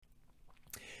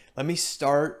Let me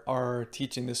start our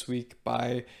teaching this week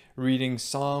by reading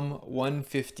Psalm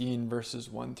 115, verses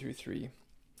 1 through 3.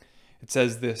 It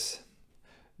says this: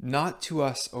 Not to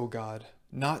us, O God,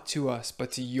 not to us,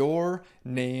 but to your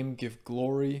name give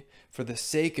glory for the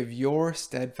sake of your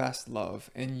steadfast love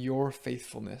and your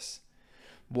faithfulness.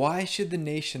 Why should the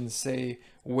nations say,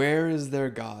 "Where is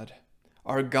their God?"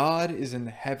 Our God is in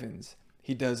the heavens.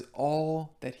 He does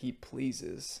all that he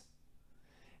pleases.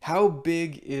 How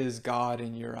big is God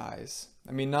in your eyes?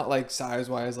 I mean, not like size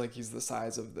wise, like he's the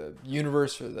size of the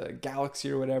universe or the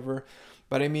galaxy or whatever,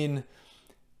 but I mean,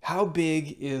 how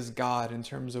big is God in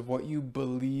terms of what you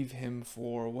believe him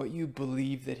for, what you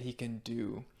believe that he can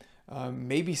do?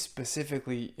 Maybe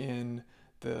specifically in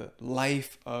the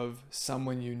life of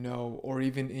someone you know, or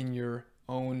even in your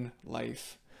own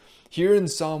life. Here in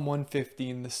Psalm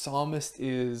 115, the psalmist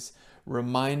is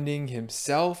reminding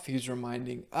himself, he's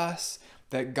reminding us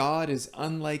that God is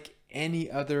unlike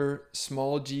any other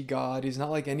small g God. He's not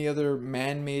like any other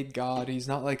man made God. He's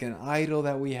not like an idol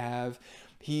that we have.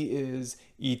 He is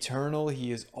eternal.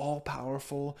 He is all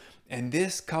powerful. And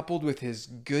this, coupled with his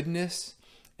goodness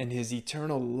and his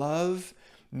eternal love,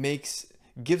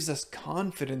 gives us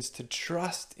confidence to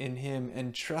trust in him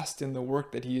and trust in the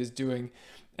work that he is doing,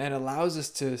 and allows us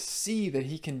to see that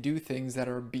he can do things that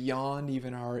are beyond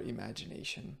even our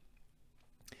imagination.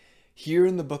 Here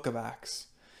in the book of Acts,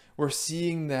 we're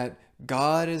seeing that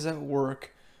God is at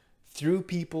work through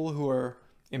people who are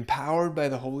empowered by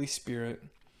the Holy Spirit.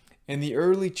 And the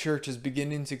early church is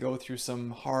beginning to go through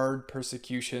some hard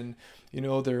persecution.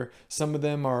 Some of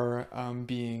them are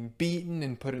being beaten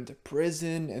and put into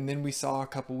prison. And then we saw a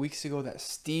couple weeks ago that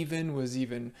Stephen was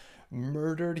even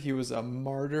murdered. He was a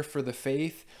martyr for the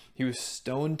faith. He was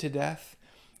stoned to death.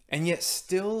 And yet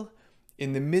still,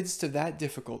 in the midst of that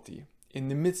difficulty, in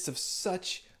the midst of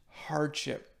such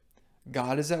hardship,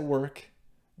 God is at work.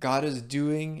 God is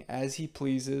doing as he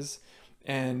pleases.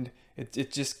 And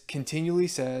it just continually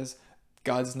says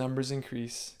God's numbers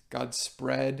increase. God's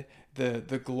spread,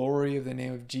 the glory of the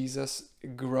name of Jesus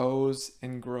grows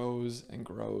and grows and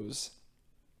grows.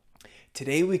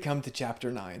 Today we come to chapter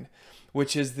 9,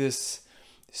 which is this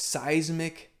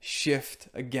seismic shift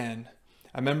again.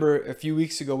 I remember a few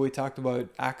weeks ago we talked about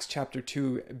Acts chapter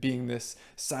 2 being this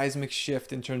seismic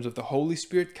shift in terms of the Holy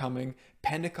Spirit coming.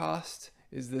 Pentecost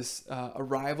is this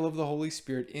arrival of the Holy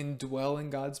Spirit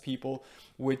indwelling God's people,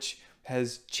 which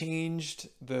has changed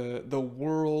the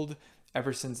world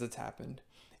ever since it's happened.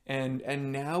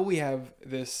 And now we have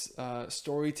this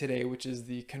story today, which is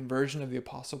the conversion of the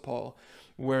Apostle Paul,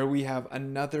 where we have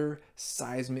another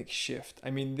seismic shift.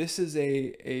 I mean, this is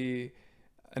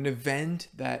an event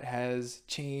that has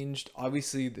changed,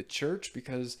 obviously, the church,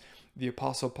 because the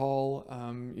Apostle Paul,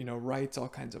 writes all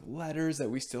kinds of letters that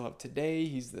we still have today.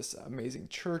 He's this amazing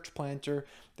church planter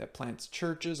that plants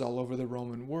churches all over the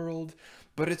Roman world.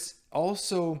 But it's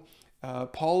also,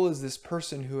 Paul is this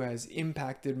person who has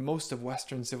impacted most of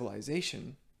Western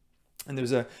civilization. And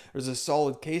there's a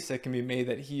solid case that can be made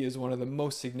that he is one of the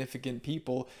most significant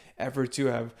people ever to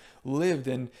have lived.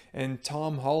 And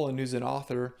Tom Holland, who's an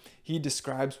author, he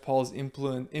describes Paul's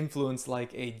influence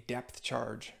like a depth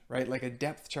charge, right? Like a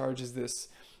depth charge is this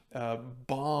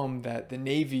bomb that the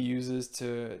Navy uses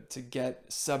to get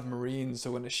submarines.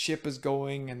 So when a ship is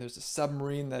going and there's a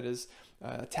submarine that is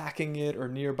attacking it or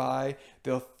nearby,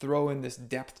 they'll throw in this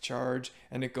depth charge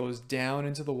and it goes down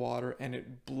into the water and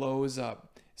it blows up.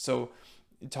 So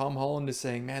Tom Holland is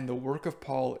saying, man, the work of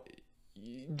Paul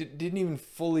didn't even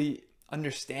fully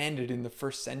understand it in the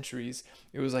first centuries.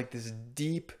 It was like this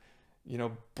deep,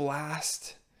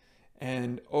 blast.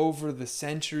 And over the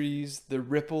centuries, the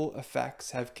ripple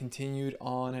effects have continued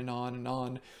on and on and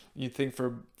on. You think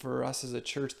for us as a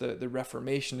church, the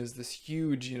Reformation is this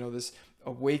huge, this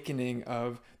awakening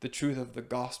of the truth of the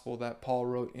gospel that Paul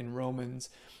wrote in Romans.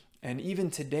 And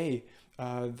even today,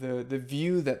 the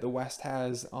view that the West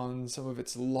has on some of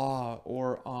its law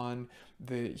or on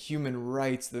the human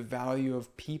rights, the value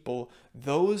of people,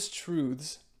 those are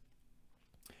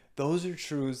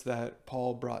truths that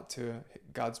Paul brought to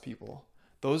God's people.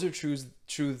 Those are truths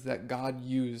that God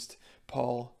used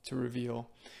Paul to reveal.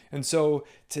 And so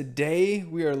today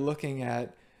we are looking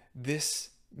at this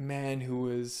man who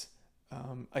was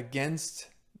against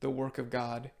the work of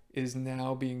God is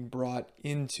now being brought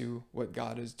into what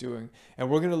God is doing. And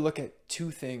we're going to look at two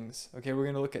things. Okay, we're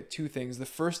going to look at two things. The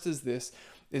first is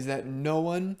that no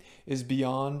one is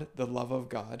beyond the love of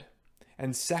God.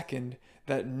 And second,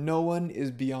 that no one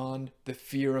is beyond the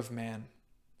fear of man.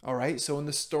 All right, so in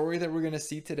the story that we're going to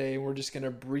see today, and we're just going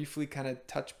to briefly kind of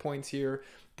touch points here,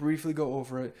 briefly go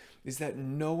over it, is that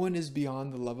no one is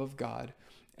beyond the love of God.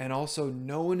 And also,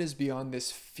 no one is beyond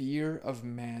this fear of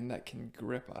man that can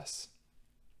grip us.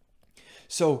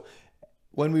 So,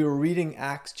 when we were reading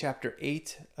Acts chapter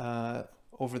 8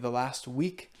 over the last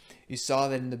week, you saw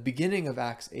that in the beginning of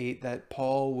Acts 8 that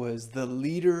Paul was the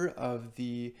leader of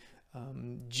the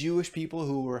Jewish people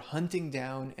who were hunting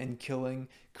down and killing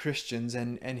Christians.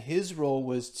 And his role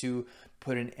was to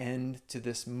put an end to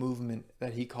this movement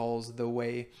that he calls the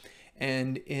Way.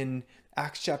 And in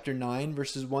Acts chapter 9,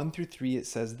 verses 1 through 3, it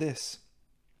says this.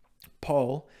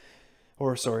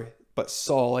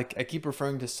 Saul, I keep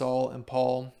referring to Saul and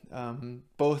Paul.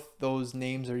 Both those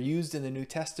names are used in the New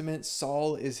Testament.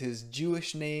 Saul is his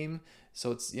Jewish name,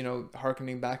 so it's,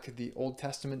 hearkening back to the Old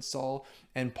Testament Saul,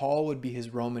 and Paul would be his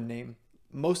Roman name.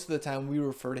 Most of the time we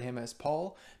refer to him as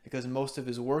Paul because most of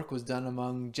his work was done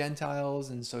among Gentiles,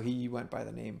 and so he went by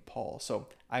the name Paul. So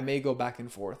I may go back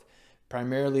and forth.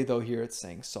 Primarily, though, here it's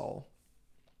saying Saul.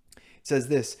 It says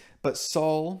this, "But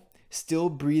Saul, still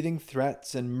breathing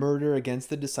threats and murder against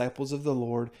the disciples of the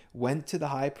Lord, went to the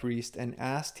high priest and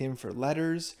asked him for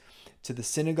letters to the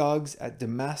synagogues at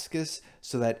Damascus,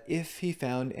 so that if he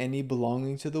found any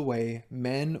belonging to the Way,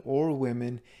 men or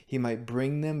women, he might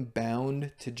bring them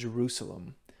bound to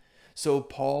Jerusalem." So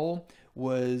Paul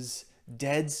was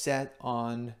dead set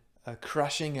on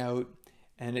crushing out,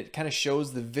 and it kind of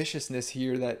shows the viciousness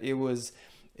here that it was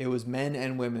men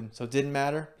and women. So it didn't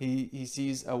matter. He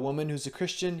sees a woman who's a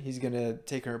Christian, he's going to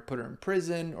take her, put her in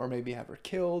prison, or maybe have her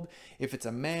killed. If it's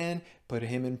a man, put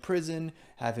him in prison,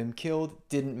 have him killed.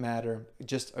 Didn't matter.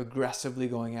 Just aggressively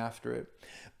going after it.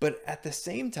 But at the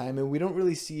same time, and we don't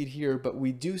really see it here, but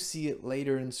we do see it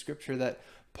later in Scripture, that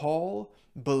Paul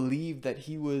believed that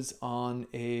he was on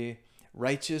a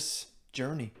righteous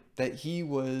journey, that he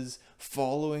was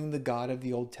following the God of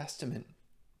the Old Testament.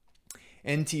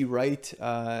 N.T. Wright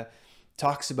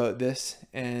talks about this,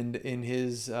 and in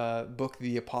his book,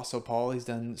 The Apostle Paul, he's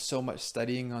done so much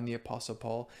studying on the Apostle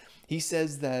Paul. He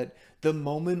says that the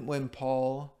moment when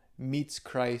Paul meets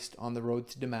Christ on the road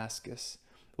to Damascus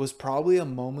was probably a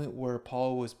moment where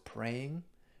Paul was praying,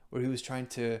 where he was trying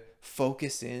to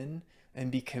focus in and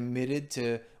be committed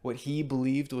to what he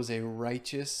believed was a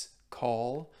righteous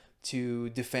call to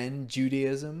defend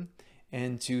Judaism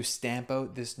and to stamp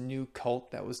out this new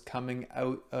cult that was coming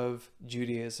out of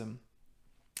Judaism.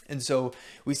 And so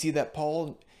we see that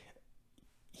Paul,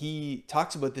 he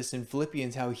talks about this in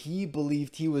Philippians, how he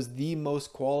believed he was the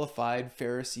most qualified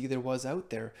Pharisee there was out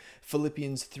there.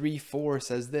 Philippians 3:4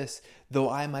 says this, "Though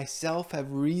I myself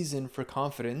have reason for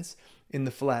confidence in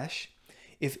the flesh,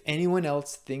 if anyone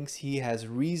else thinks he has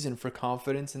reason for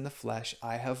confidence in the flesh,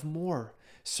 I have more.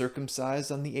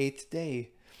 Circumcised on the 8th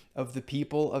day, of the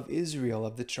people of Israel,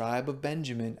 of the tribe of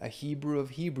Benjamin, a Hebrew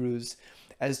of Hebrews,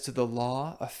 as to the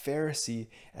law, a Pharisee,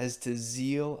 as to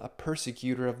zeal, a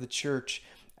persecutor of the church,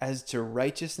 as to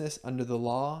righteousness under the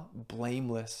law,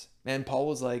 blameless." And Paul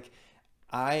was like,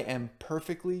 I am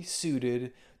perfectly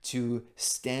suited to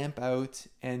stamp out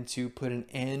and to put an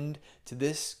end to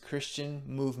this Christian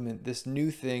movement, this new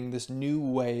thing, this new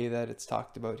way that it's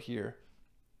talked about here.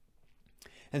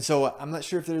 And so I'm not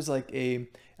sure if there's like a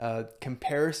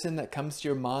comparison that comes to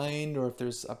your mind, or if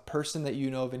there's a person that you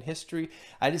know of in history.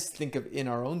 I just think of, in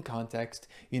our own context,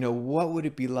 what would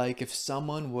it be like if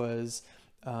someone was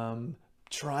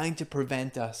trying to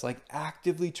prevent us, like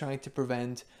actively trying to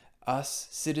prevent us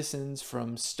citizens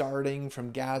from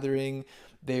gathering.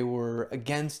 They were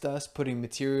against us putting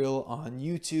material on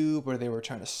YouTube, or they were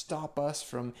trying to stop us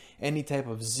from any type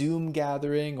of Zoom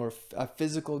gathering or a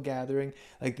physical gathering.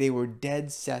 Like, they were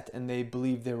dead set, and they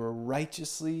believed they were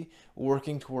righteously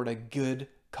working toward a good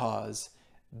cause.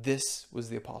 This was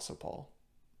the Apostle Paul.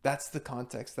 That's the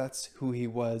context. That's who he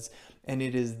was. And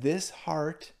it is this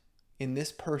heart in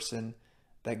this person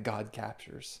that God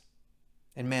captures.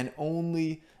 And man,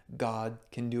 only God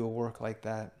can do a work like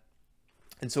that.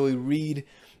 And so we read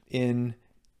in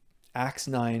Acts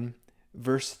 9,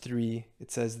 verse 3,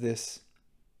 it says this.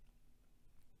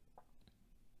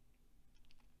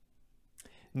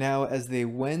 "Now as he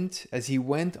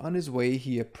went on his way,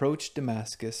 he approached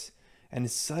Damascus, and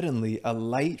suddenly a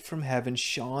light from heaven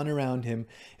shone around him,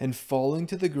 and falling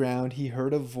to the ground, he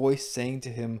heard a voice saying to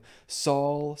him,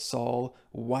 'Saul, Saul,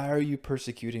 why are you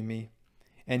persecuting me?'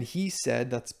 And he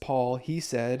said," that's Paul, he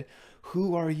said,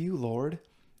 "Who are you, Lord?"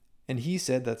 And he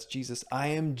said, that's Jesus, "I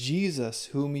am Jesus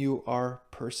whom you are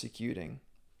persecuting."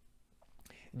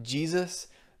 Jesus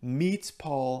meets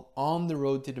Paul on the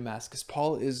road to Damascus.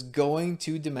 Paul is going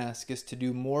to Damascus to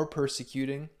do more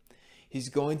persecuting. He's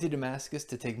going to Damascus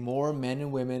to take more men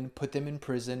and women, put them in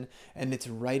prison. And it's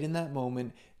right in that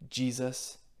moment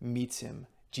Jesus meets him.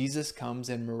 Jesus comes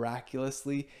and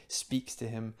miraculously speaks to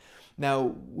him.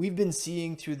 Now, we've been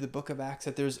seeing through the book of Acts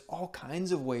that there's all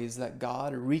kinds of ways that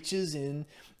God reaches in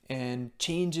and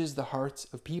changes the hearts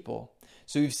of people.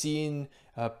 So we've seen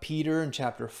Peter in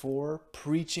chapter 4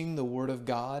 preaching the word of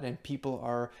God, and people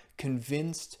are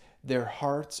convinced, their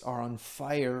hearts are on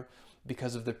fire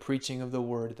because of the preaching of the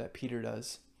word that Peter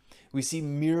does. We see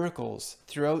miracles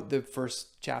throughout the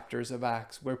first chapters of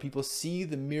Acts where people see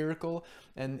the miracle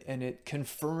and it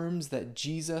confirms that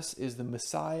Jesus is the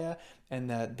Messiah and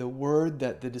that the word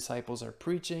that the disciples are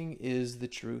preaching is the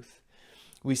truth.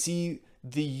 We see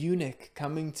the eunuch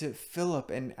coming to Philip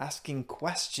and asking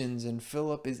questions, and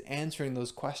Philip is answering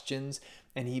those questions,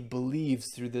 and he believes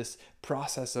through this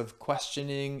process of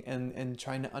questioning and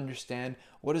trying to understand,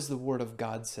 what does the word of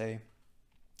God say?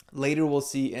 Later we'll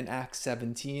see in Acts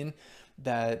 17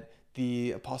 that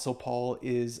the Apostle Paul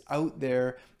is out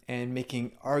there and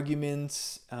making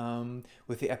arguments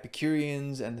with the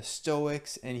Epicureans and the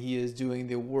Stoics, and he is doing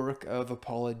the work of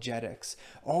apologetics.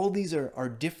 All these are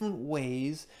different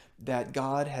ways that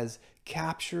God has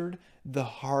captured the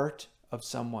heart of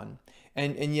someone.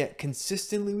 And yet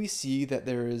consistently we see that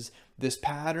there is this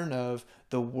pattern of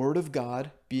the word of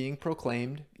God being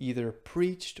proclaimed, either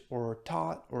preached or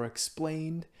taught or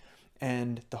explained,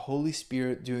 and the Holy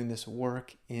Spirit doing this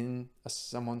work in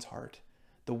someone's heart.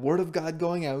 The word of God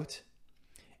going out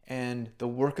and the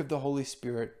work of the Holy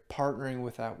Spirit partnering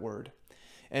with that word.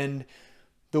 And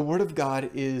the word of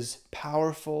God is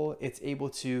powerful. It's able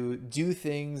to do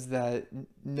things that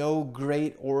no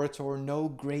great orator, no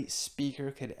great speaker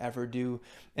could ever do.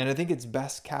 And I think it's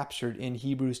best captured in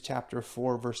Hebrews chapter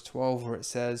 4, verse 12, where it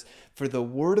says, "For the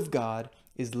word of God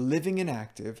is living and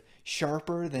active,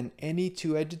 sharper than any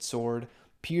two-edged sword,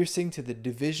 piercing to the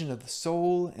division of the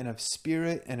soul and of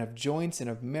spirit and of joints and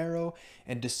of marrow,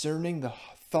 and discerning the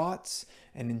thoughts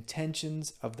and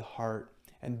intentions of the heart."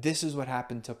 And this is what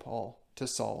happened to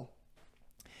Saul.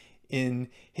 In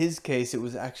his case, it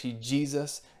was actually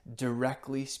Jesus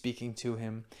directly speaking to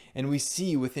him. And we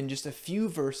see within just a few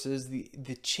verses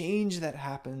the change that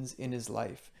happens in his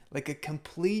life. Like a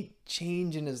complete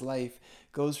change in his life,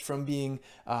 goes from being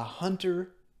a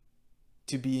hunter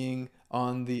to being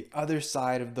on the other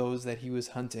side of those that he was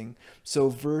hunting. So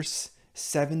verse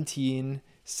 17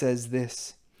 says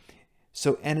this: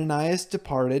 "So Ananias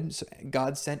departed," so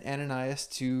God sent Ananias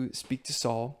to speak to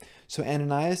Saul. "So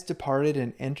Ananias departed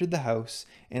and entered the house,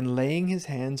 and laying his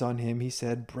hands on him, he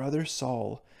said, 'Brother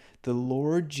Saul, the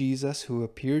Lord Jesus, who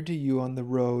appeared to you on the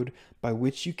road by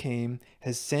which you came,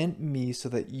 has sent me so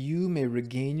that you may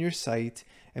regain your sight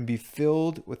and be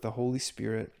filled with the Holy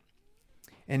Spirit.'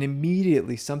 And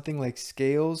immediately something like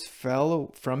scales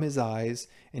fell from his eyes,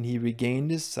 and he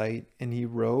regained his sight, and he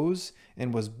rose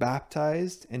and was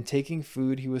baptized, and taking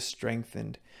food he was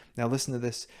strengthened." Now listen to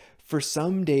this. "For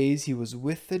some days he was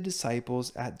with the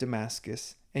disciples at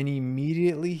Damascus, and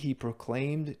immediately he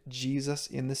proclaimed Jesus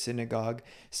in the synagogue,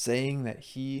 saying that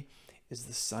he is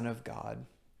the Son of God."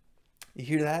 You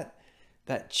hear that?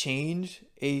 That change,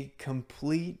 a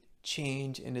complete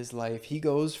change in his life. He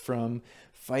goes from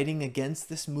fighting against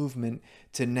this movement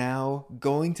to now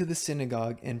going to the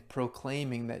synagogue and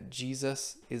proclaiming that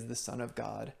Jesus is the Son of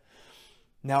God.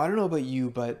 Now, I don't know about you,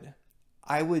 but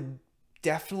I would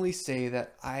definitely say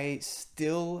that I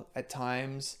still at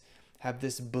times have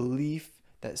this belief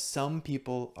that some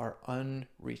people are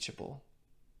unreachable.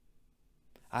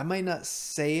 I might not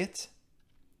say it.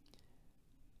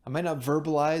 I might not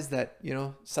verbalize that,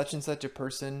 such and such a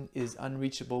person is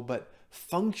unreachable, but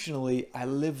functionally I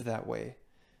live that way.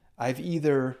 I've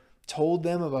either told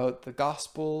them about the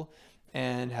gospel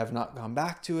and have not gone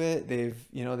back to it. They've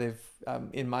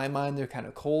in my mind, they're kind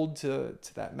of cold to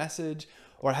that message,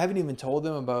 or I haven't even told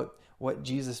them about what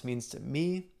Jesus means to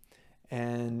me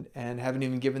and haven't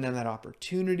even given them that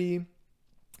opportunity.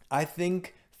 I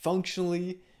think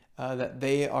functionally that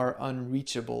they are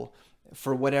unreachable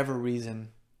for whatever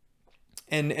reason.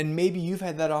 And maybe you've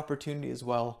had that opportunity as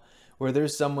well, where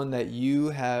there's someone that you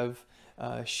have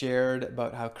shared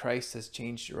about how Christ has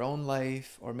changed your own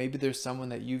life, or maybe there's someone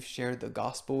that you've shared the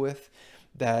gospel with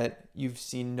that you've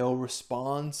seen no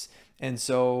response, and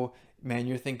so man,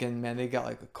 you're thinking, man, they got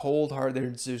like a cold heart,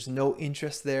 there's no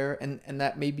interest there, and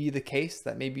that may be the case,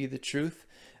 that may be the truth,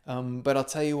 but I'll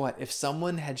tell you what, if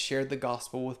someone had shared the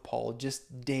gospel with Paul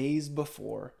just days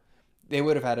before, they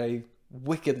would have had a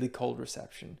wickedly cold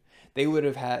reception. They would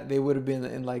have been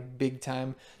in like big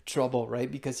time trouble, right?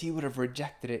 Because he would have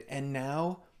rejected it. And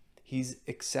now he's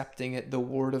accepting it. The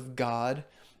word of God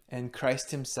and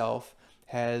Christ himself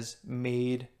has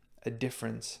made a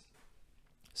difference.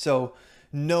 So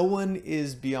no one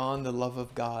is beyond the love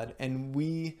of God. And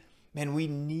we Man, we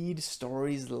need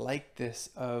stories like this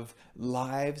of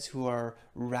lives who are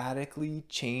radically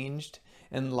changed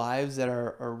and lives that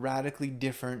are radically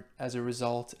different as a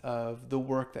result of the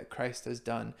work that Christ has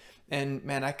done. And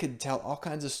man, I could tell all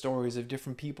kinds of stories of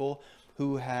different people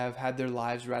who have had their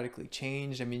lives radically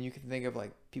changed. I mean, you can think of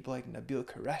like people like Nabil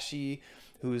Qureshi,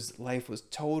 whose life was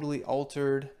totally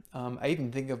altered. I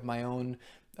even think of my own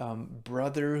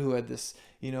brother who had this,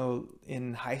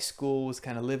 in high school was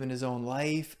kind of living his own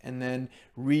life and then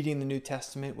reading the New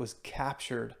Testament was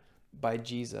captured by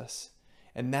Jesus.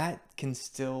 And that can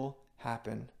still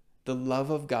happen. The love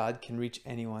of God can reach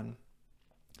anyone.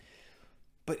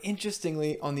 But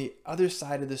interestingly, on the other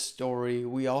side of the story,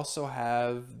 we also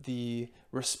have the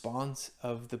response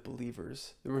of the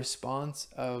believers, the response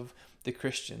of the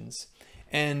Christians.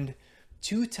 And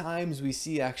two times we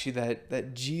see actually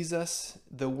that Jesus,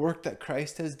 the work that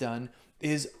Christ has done,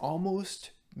 is almost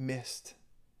missed,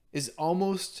 is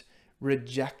almost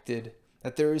rejected,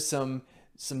 that there is some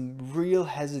real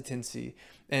hesitancy.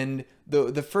 And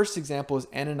the first example is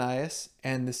Ananias,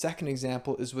 and the second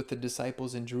example is with the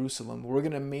disciples in Jerusalem. We're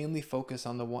going to mainly focus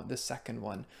on the second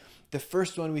one. The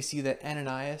first one, we see that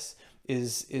Ananias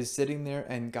is sitting there,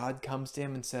 and God comes to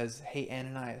him and says, "Hey,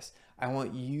 Ananias, I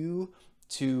want you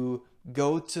to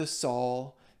go to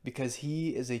Saul because he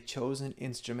is a chosen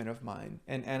instrument of mine."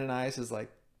 And Ananias is like,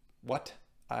 "What?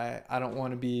 I don't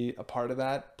want to be a part of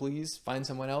that. Please find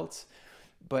someone else."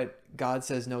 But God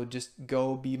says, "No, just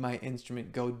go be my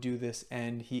instrument, go do this."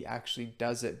 And he actually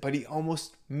does it. But he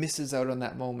almost misses out on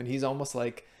that moment. He's almost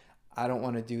like, "I don't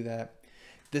want to do that."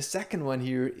 The second one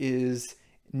here is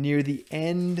near the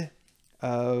end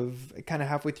of, kind of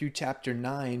halfway through chapter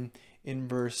 9 in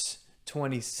verse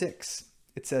 26.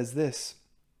 It says this.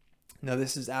 Now,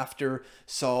 this is after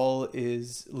Saul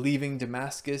is leaving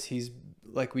Damascus. He's,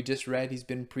 like we just read, he's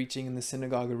been preaching in the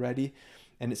synagogue already.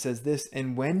 And it says this,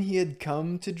 "And when he had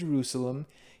come to Jerusalem,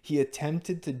 he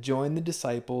attempted to join the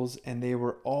disciples, and they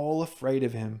were all afraid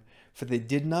of him, for they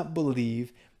did not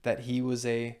believe that he was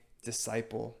a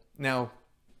disciple." Now,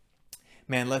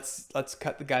 man, let's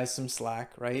cut the guys some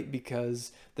slack, right?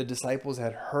 Because the disciples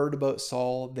had heard about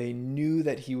Saul. They knew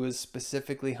that he was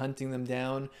specifically hunting them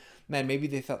down. Man, maybe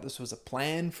they thought this was a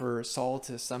plan for Saul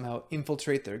to somehow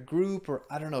infiltrate their group, or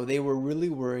I don't know. They were really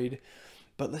worried.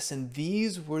 But listen,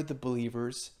 these were the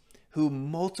believers who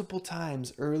multiple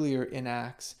times earlier in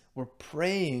Acts were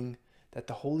praying that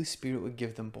the Holy Spirit would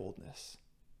give them boldness.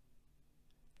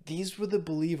 These were the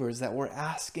believers that were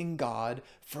asking God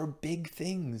for big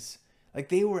things. Like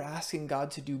they were asking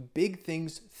God to do big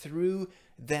things through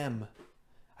them.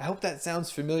 I hope that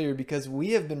sounds familiar because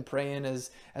we have been praying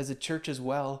as a church as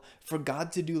well for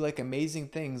God to do like amazing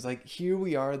things. Like here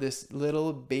we are, this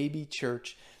little baby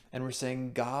church, and we're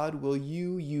saying, "God, will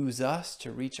you use us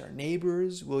to reach our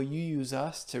neighbors? Will you use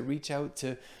us to reach out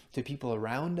to people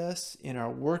around us in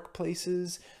our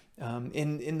workplaces,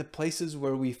 in the places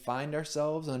where we find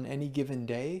ourselves on any given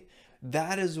day?"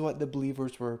 That is what the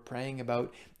believers were praying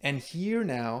about. And here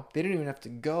now, they don't even have to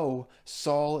go.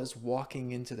 Saul is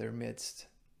walking into their midst.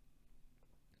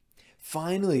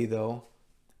 Finally, though,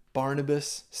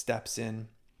 Barnabas steps in.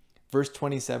 Verse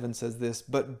 27 says this,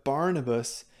 "But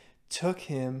Barnabas took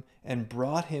him and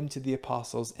brought him to the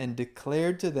apostles and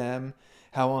declared to them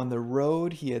how on the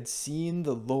road he had seen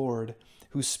the Lord,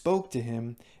 who spoke to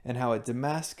him, and how at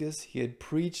Damascus he had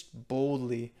preached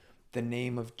boldly the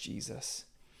name of Jesus."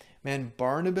 Man,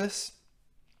 Barnabas,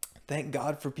 thank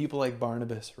God for people like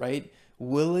Barnabas, right?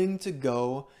 Willing to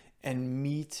go and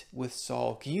meet with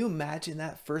Saul. Can you imagine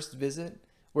that first visit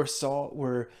where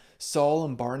Saul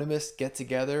and Barnabas get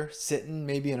together, sitting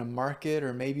maybe in a market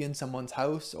or maybe in someone's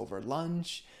house over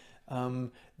lunch?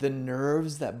 The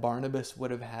nerves that Barnabas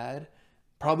would have had,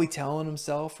 probably telling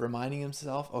himself, reminding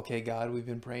himself, "Okay, God, we've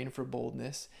been praying for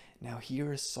boldness. Now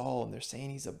here is Saul, and they're saying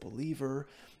he's a believer,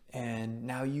 and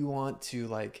now you want to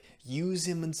like use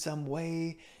him in some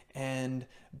way." And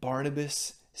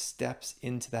Barnabas steps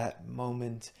into that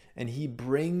moment, and he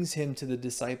brings him to the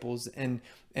disciples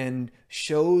and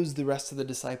shows the rest of the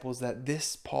disciples that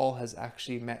this Paul has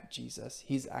actually met Jesus.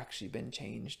 He's actually been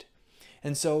changed.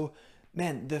 And so,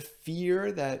 man, the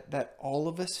fear that all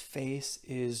of us face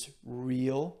is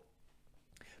real.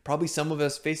 Probably some of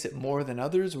us face it more than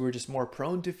others. We're just more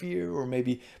prone to fear, or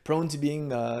maybe prone to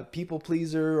being a people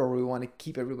pleaser, or we want to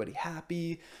keep everybody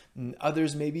happy. And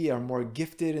others maybe are more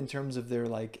gifted in terms of they're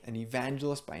like an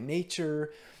evangelist by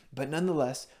nature. But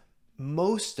nonetheless,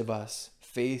 most of us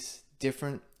face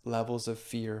different levels of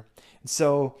fear. And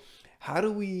so how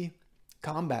do we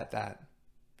combat that?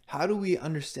 How do we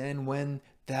understand when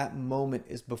that moment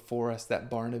is before us that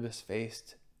Barnabas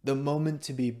faced? The moment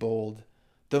to be bold,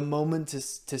 the moment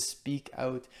to speak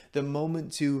out, the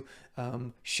moment to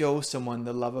show someone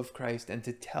the love of Christ and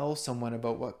to tell someone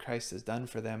about what Christ has done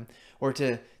for them, or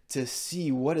to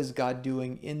see what is God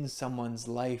doing in someone's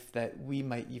life that we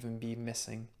might even be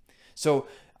missing. So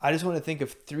I just want to think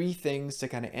of 3 things to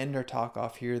kind of end our talk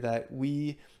off here that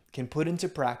we can put into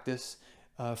practice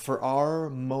for our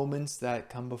moments that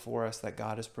come before us that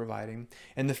God is providing.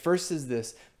 And the first is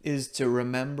this, is to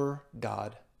remember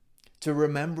God, to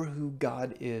remember who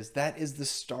God is. That is the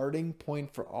starting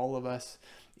point for all of us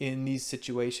in these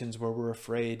situations where we're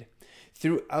afraid.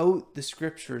 Throughout the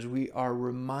scriptures, we are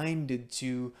reminded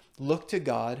to look to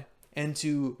God and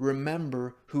to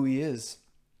remember who he is.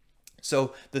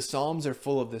 So the Psalms are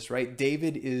full of this, right?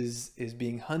 David is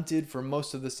being hunted for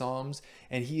most of the Psalms,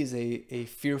 and he is a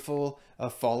fearful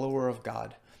follower of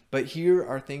God. But here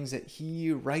are things that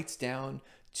he writes down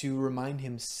to remind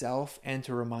himself and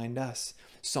to remind us.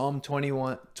 Psalm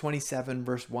 27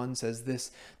 verse 1 says this,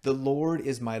 "The Lord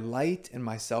is my light and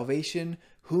my salvation.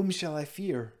 Whom shall I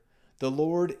fear? The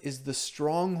Lord is the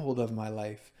stronghold of my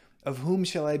life. Of whom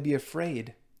shall I be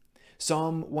afraid?"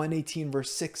 Psalm 118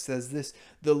 verse 6 says this,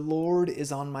 "The Lord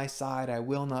is on my side, I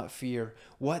will not fear.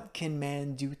 What can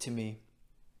man do to me?"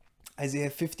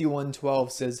 Isaiah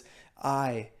 51:12 says,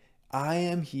 I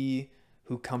am he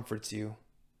who comforts you.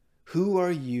 Who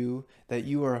are you that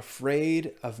you are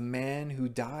afraid of man who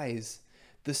dies,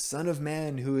 the Son of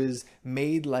Man who is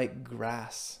made like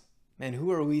grass? Man,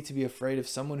 who are we to be afraid of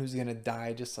someone who's going to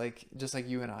die just like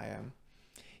you and I am?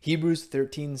 Hebrews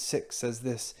 13:6 says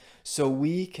this, "So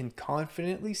we can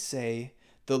confidently say,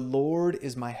 'The Lord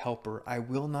is my helper. I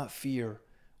will not fear.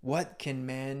 What can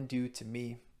man do to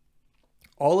me?'"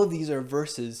 All of these are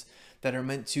verses that are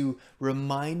meant to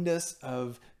remind us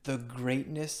of the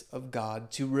greatness of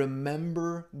God, to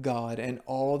remember God and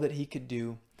all that he could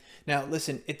do. Now,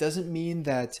 listen, it doesn't mean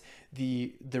that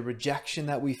the rejection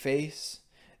that we face,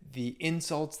 the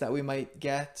insults that we might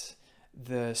get,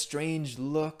 the strange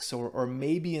looks, or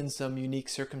maybe in some unique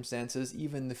circumstances,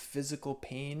 even the physical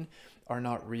pain are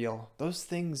not real. Those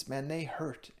things, man, they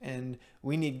hurt, and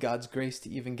we need God's grace to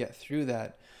even get through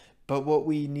that. But what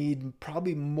we need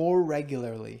probably more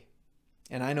regularly,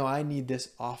 and I know I need this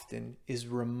often, is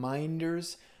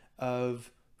reminders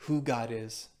of who God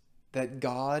is. That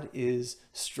God is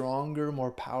stronger,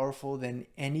 more powerful than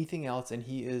anything else, and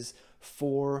he is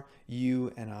for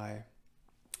you and I.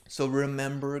 So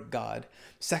remember God.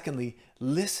 Secondly,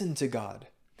 listen to God.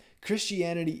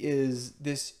 Christianity is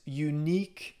this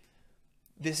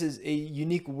is a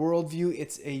unique worldview.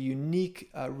 It's a unique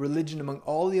religion among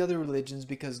all the other religions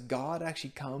because God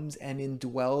actually comes and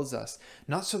indwells us.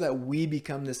 Not so that we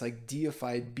become this like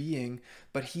deified being,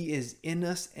 but he is in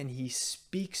us and he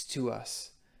speaks to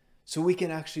us. So we can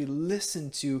actually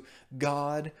listen to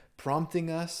God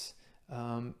prompting us,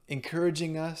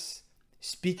 encouraging us,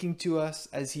 speaking to us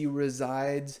as he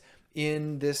resides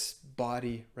in this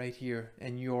body right here,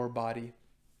 and your body.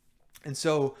 And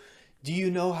so, do you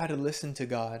know how to listen to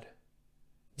God?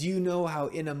 Do you know how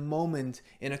in a moment,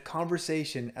 in a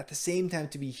conversation, at the same time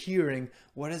to be hearing,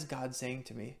 what is God saying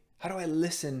to me? How do I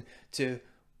listen to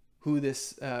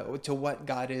to what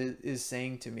God is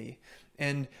saying to me?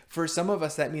 And for some of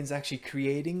us, that means actually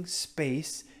creating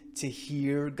space to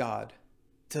hear God,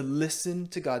 to listen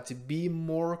to God, to be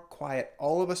more quiet.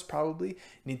 All of us probably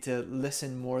need to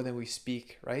listen more than we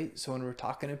speak, right? So when we're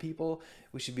talking to people,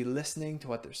 we should be listening to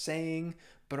what they're saying,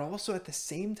 but also at the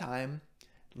same time,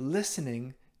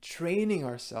 listening, training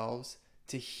ourselves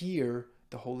to hear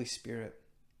the Holy Spirit.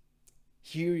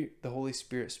 Hear the Holy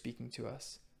Spirit speaking to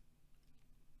us.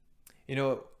 You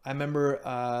know, I remember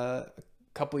a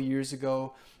couple of years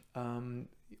ago,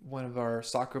 one of our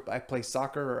I play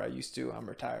soccer, or I used to. I'm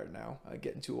retired now,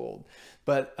 getting too old.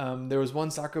 But there was one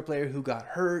soccer player who got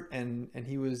hurt, and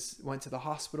he went to the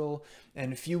hospital.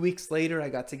 And a few weeks later, I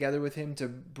got together with him to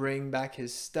bring back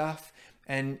his stuff.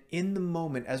 And in the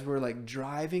moment, as we're like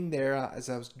driving there, as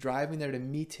I was driving there to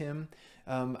meet him,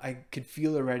 I could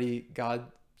feel already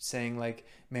God saying like,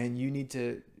 "Man, you need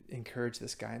to encourage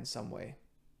this guy in some way."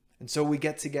 And so we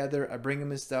get together, I bring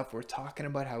him his stuff, we're talking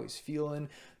about how he's feeling,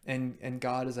 and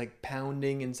God is like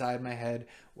pounding inside my head,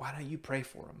 "Why don't you pray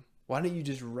for him? Why don't you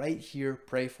just right here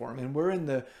pray for him?" And we're in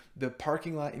the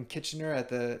parking lot in Kitchener at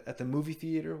the movie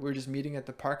theater. We're just meeting at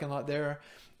the parking lot there,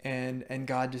 and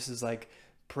God just is like,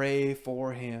 "Pray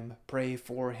for him, pray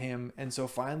for him." And so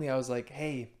finally I was like,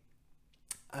 "Hey,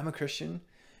 I'm a Christian,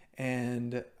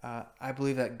 and I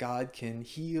believe that God can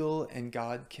heal and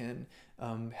God can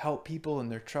help people in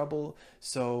their trouble.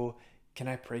 So can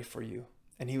I pray for you?"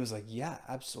 And he was like, "Yeah,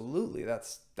 absolutely.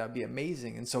 That'd be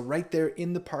amazing." And so right there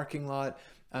in the parking lot,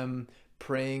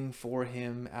 praying for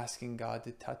him, asking God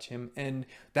to touch him. And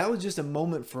that was just a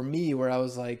moment for me where I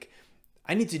was like,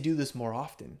 I need to do this more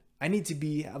often. I need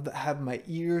to have my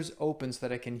ears open so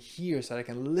that I can hear, so that I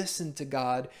can listen to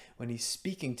God when he's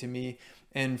speaking to me.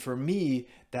 And for me,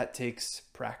 that takes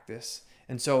practice.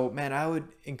 And so, man, I would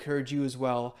encourage you as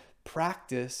well,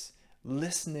 practice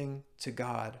listening to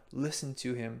God. Listen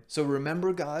to him. So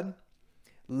remember God,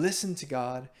 listen to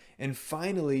God, and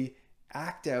finally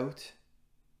act out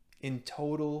in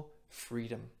total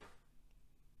freedom.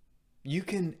 You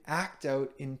can act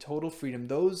out in total freedom.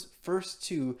 Those first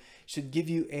two should give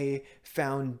you a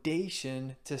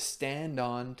foundation to stand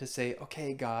on to say,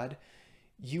 okay, God,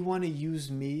 you want to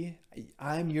use me.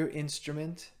 I'm your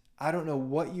instrument. I don't know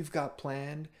what you've got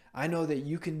planned. I know that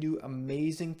you can do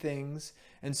amazing things.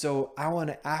 And so I want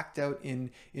to act out in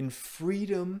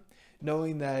freedom,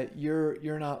 knowing that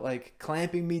you're not like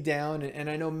clamping me down.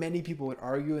 And I know many people would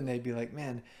argue and they'd be like,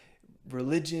 man,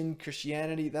 religion,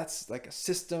 Christianity, that's like a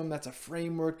system, that's a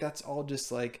framework, that's all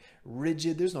just like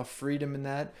rigid. There's no freedom in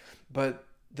that. But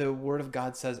the word of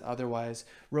God says otherwise.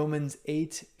 Romans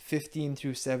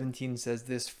 8:15-17 says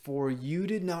this, for you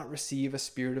did not receive a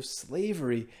spirit of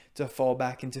slavery to fall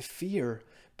back into fear,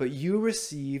 but you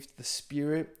received the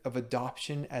spirit of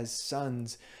adoption as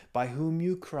sons, by whom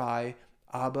you cry,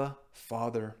 Abba,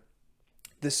 Father.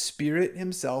 The Spirit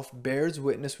himself bears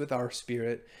witness with our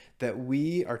spirit that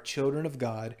we are children of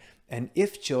God, and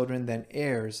if children, then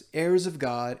heirs, heirs of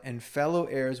God and fellow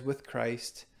heirs with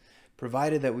Christ,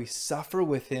 provided that we suffer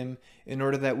with him in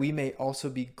order that we may also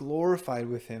be glorified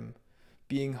with him,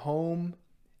 being home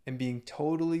and being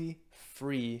totally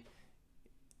free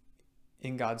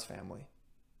in God's family.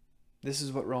 This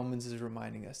is what Romans is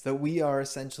reminding us, that we are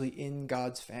essentially in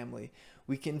God's family.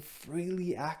 We can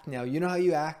freely act now. You know how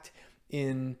you act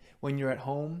when you're at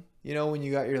home, you know, when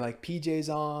you got your like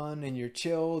PJs on and you're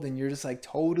chilled and you're just like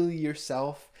totally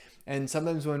yourself. And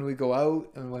sometimes when we go out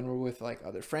and when we're with like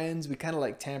other friends, we kind of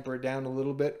like tamper it down a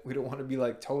little bit. We don't want to be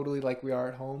like totally like we are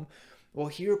at home. Well,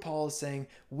 here Paul is saying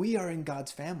we are in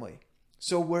God's family.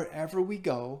 So wherever we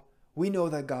go, we know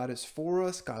that God is for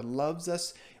us. God loves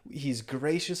us. He's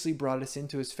graciously brought us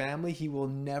into his family. He will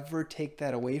never take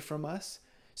that away from us.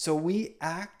 So we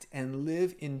act and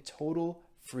live in total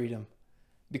freedom,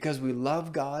 because we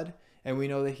love God and we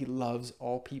know that he loves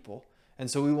all people. And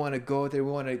so we want to go there.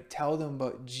 We want to tell them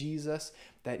about Jesus,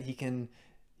 that he can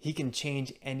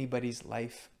change anybody's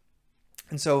life.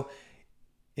 And so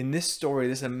in this story,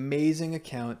 this amazing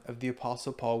account of the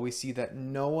Apostle Paul, we see that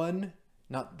no one,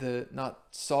 not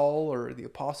Saul or the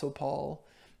Apostle Paul,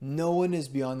 no one is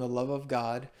beyond the love of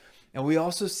God. And we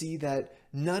also see that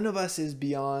none of us is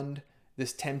beyond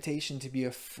this temptation to be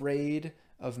afraid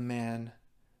of man.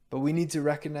 But we need to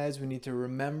recognize, we need to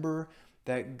remember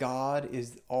that God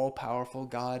is all powerful.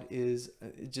 God is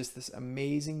just this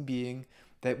amazing being,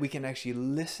 that we can actually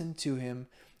listen to him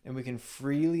and we can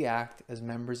freely act as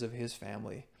members of his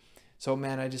family. So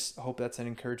man, I just hope that's an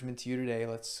encouragement to you today.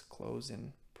 Let's close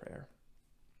in prayer.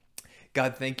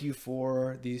 God, thank you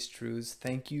for these truths.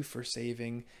 Thank you for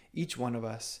saving each one of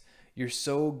us. You're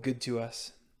so good to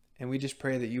us. And we just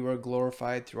pray that you are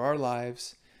glorified through our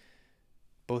lives,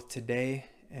 both today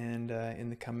and in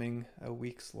the coming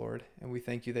weeks, Lord. And we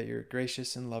thank you that you're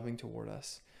gracious and loving toward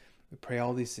us. We pray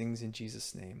all these things in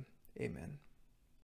Jesus' name. Amen.